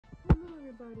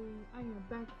everybody, I am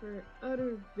back for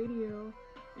another video,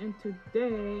 and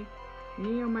today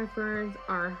me and my friends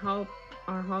are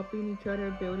helping each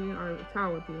other building our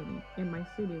tower building in my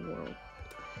city world,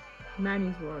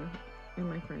 Manny's world, and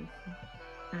my friends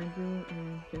Andrew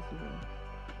and Jesse's world.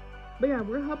 But yeah,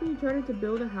 we're helping each other to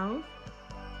build a house.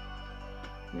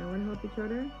 Yeah, we're gonna help each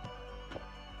other.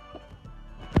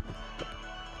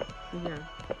 So yeah,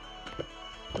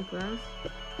 the glass.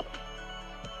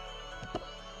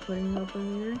 Putting it up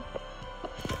in here.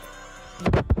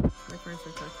 My friends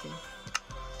are touching.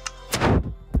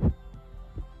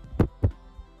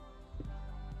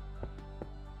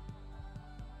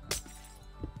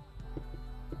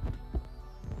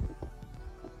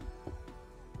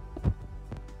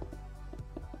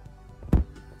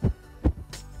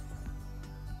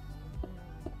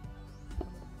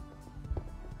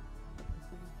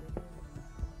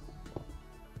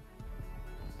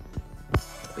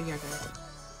 But yeah, guys,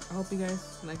 I hope you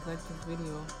guys like this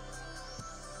video.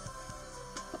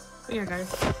 But yeah, guys.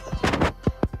 Sorry,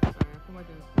 I put my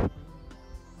things.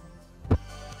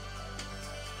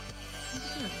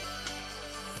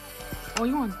 Oh,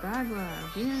 you want bag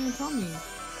glass? You didn't even tell me.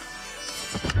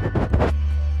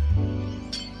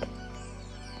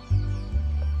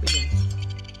 But yeah.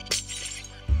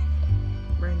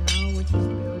 Right now, we're just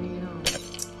building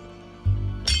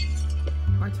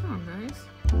our town, guys.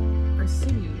 Our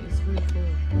city is really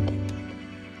cool.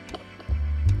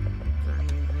 Sorry,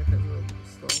 my iPad's a little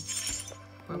slow.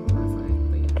 But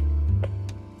yeah.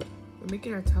 We're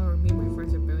making our tower. Me and my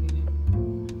friends are building it.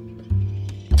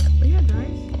 But yeah,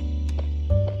 guys.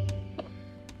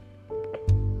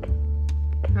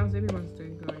 How's everyone's day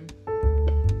going?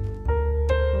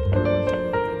 Hope everyone's having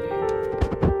a good day.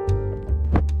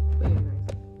 But yeah, guys.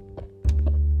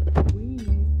 We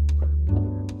are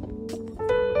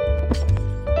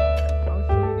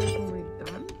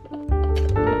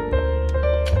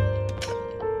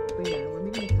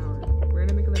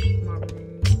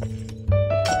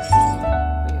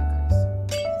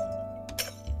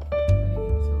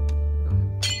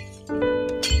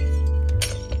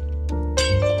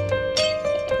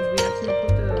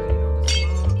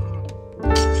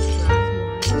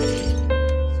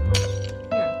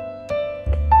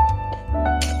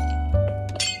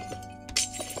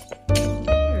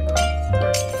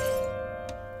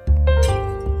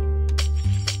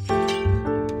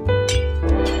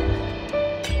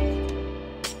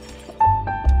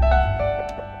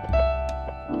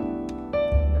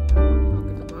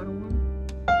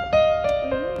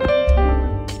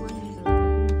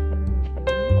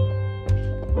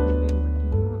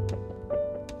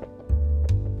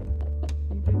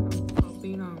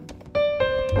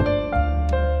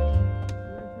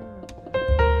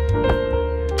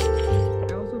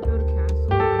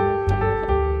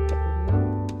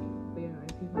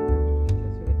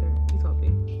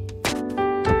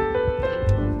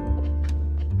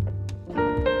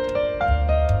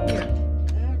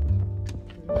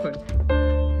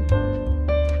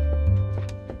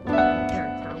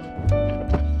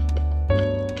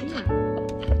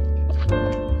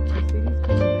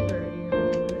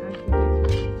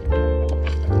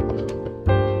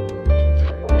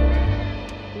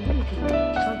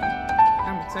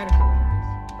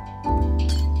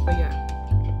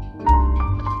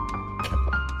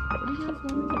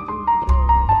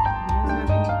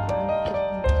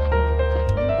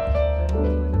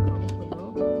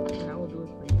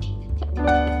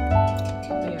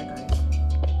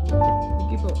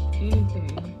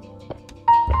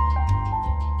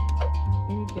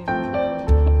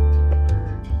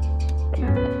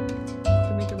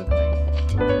making our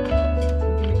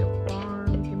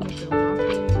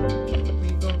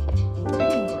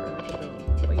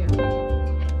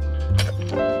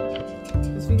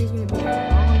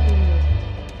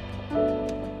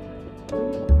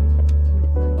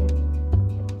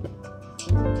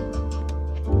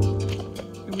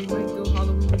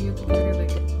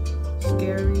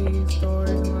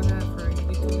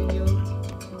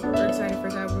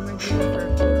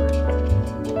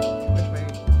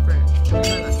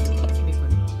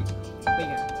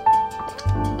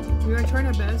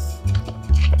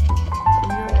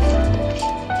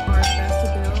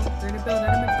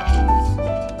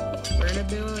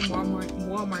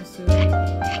Walmart soon.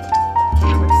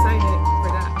 I'm excited for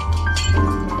that.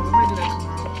 Tomorrow, we might do that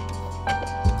tomorrow.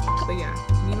 But yeah,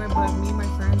 me and my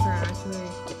friends are actually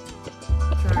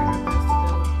trying our best to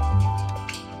build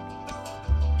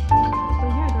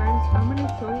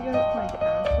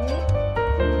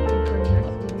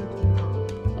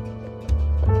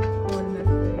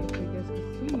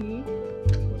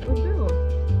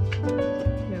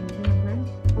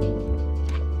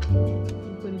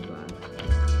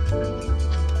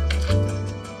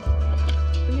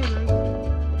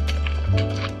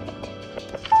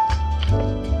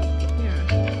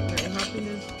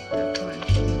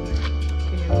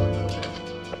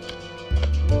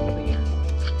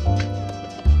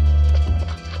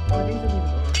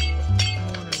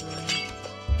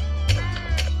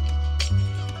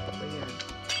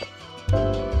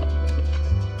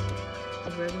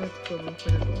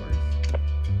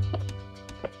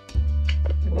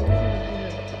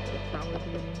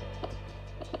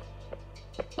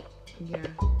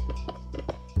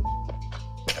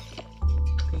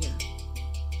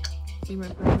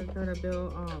to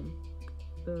build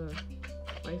the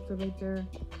light stuff right there.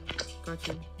 Got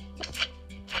you.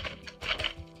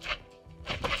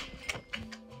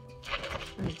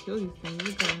 I kill these things.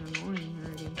 These guys are annoying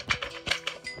already.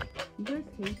 You guys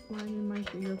hate slime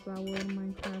in your flower in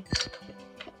Minecraft?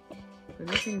 But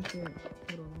this thing's get a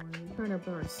little annoying. We're trying to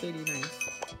build our city nice.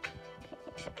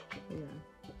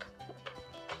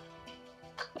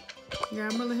 But yeah,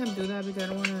 I'm gonna let him do that because I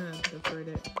don't want to defer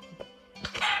it.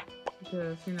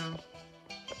 Because, you know,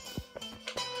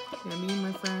 yeah, me and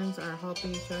my friends are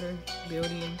helping each other,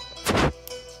 building.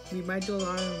 We might do a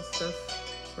lot of stuff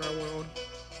for our world.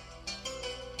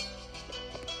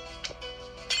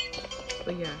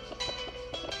 But yeah.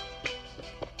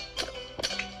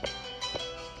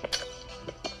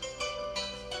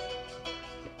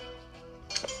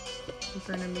 I'm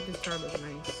trying to make this car look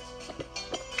nice.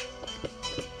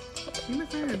 Me and my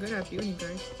friends are good at building,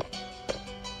 guys.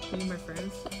 Me and my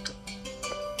friends.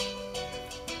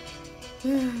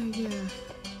 Yeah. Me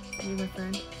and my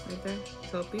friend right there.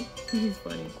 Soapy. He's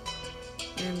funny.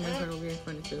 And my friend over here is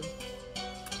funny too.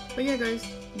 But yeah, guys.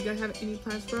 You guys have any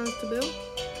plans for us to build?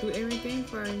 Do everything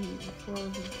for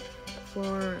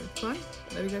fun?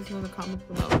 Let me guys know in the comments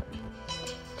below.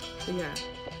 But yeah.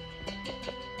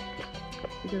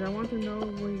 Because I want to know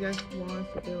what you guys want us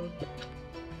to build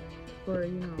for,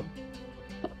 you know,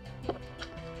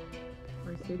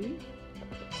 our city.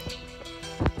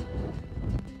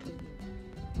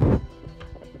 I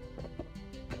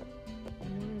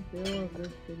want to build a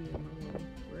good city in my world.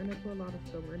 We're gonna put a lot of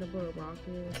stuff. We're gonna put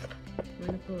rockets. We're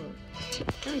gonna put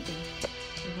everything.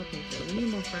 We're helping each other. We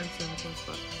need more friends in the fun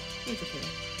spot. It's okay.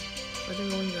 I think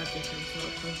we only got different, so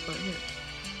fun spot here.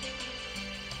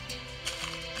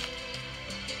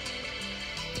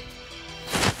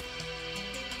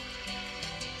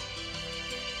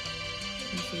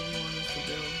 Let's see if you want us to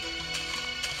build.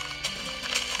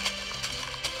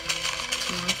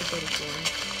 You want us to build a floor.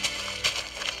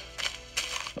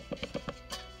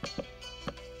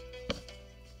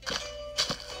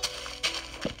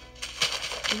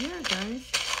 But yeah, guys.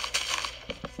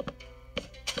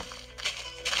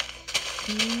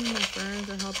 Me and my friends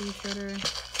are helping each other.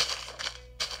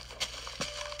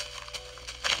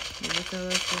 Look at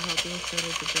us, we're helping each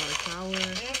other to build a tower.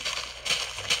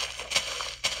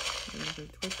 Another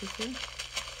twist here.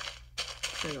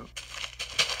 There you go.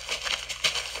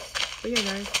 But yeah,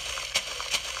 guys.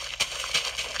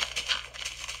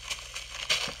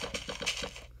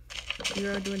 We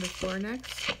are doing the floor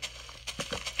next.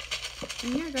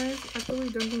 And yeah, guys, after we're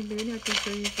done doing the video, I can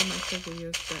show you some extra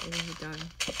videos that will be done.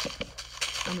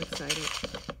 I'm excited.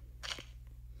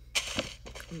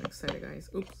 I'm excited, guys.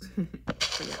 Oops.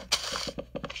 But yeah.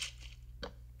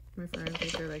 My friends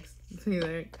right there, like,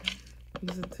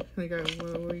 like,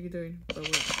 what are you doing? But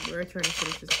we're trying to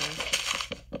finish this fast.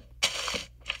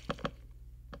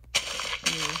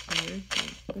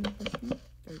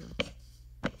 There you go.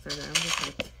 Sorry, guys, I'm just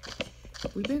like,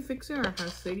 we've been fixing our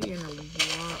house city in a while.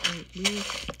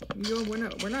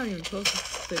 We're not even close to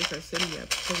finish our city yet,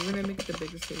 because we're gonna make it the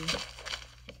biggest city.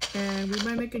 And we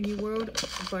might make a new world,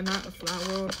 but not a flat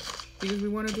world, because we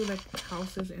want to do like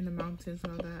houses in the mountains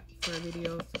and all that for our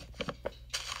videos.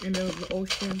 In the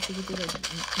ocean, so we could do like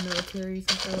militaries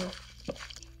and stuff.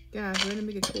 Yeah, so we're gonna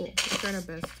make it cool. We're trying our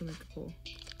best to make it cool.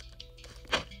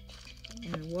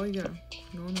 And well, yeah,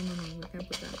 no, we can't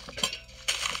put that.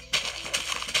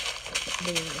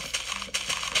 But yeah,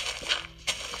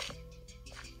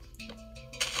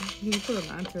 you can put a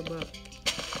lantern, but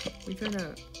we try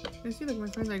to. I see like my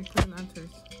friends like putting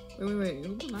lanterns. Wait,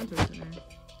 who put lanterns in there?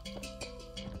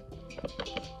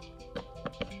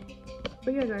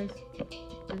 But yeah, guys,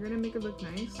 we're gonna make it look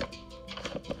nice,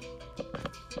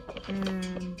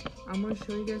 and I'm gonna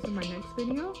show you guys in my next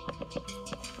video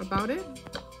about it,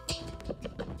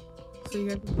 so you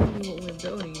guys can see what we're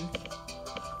building.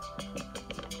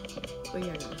 But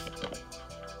yeah, guys,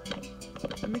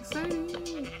 I'm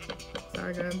excited.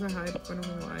 Sorry, guys, I'm so hyped. I don't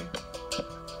know why.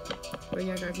 But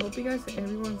yeah, guys, hope you guys,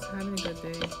 everyone's having a good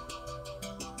day.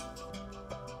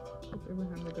 Hope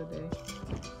everyone's having a good day.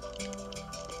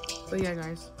 But yeah,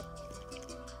 guys,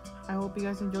 I hope you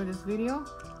guys enjoyed this video.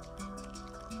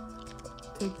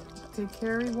 Take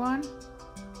care, everyone.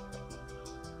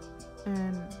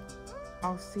 And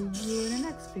I'll see you in the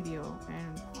next video.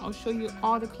 And I'll show you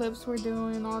all the clips we're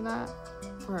doing and all that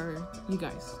for you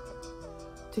guys.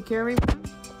 Take care, everyone.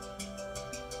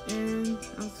 And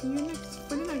I'll see you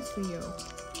for the next video.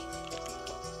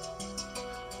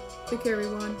 Take care,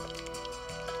 everyone.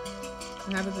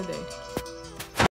 And have a good day.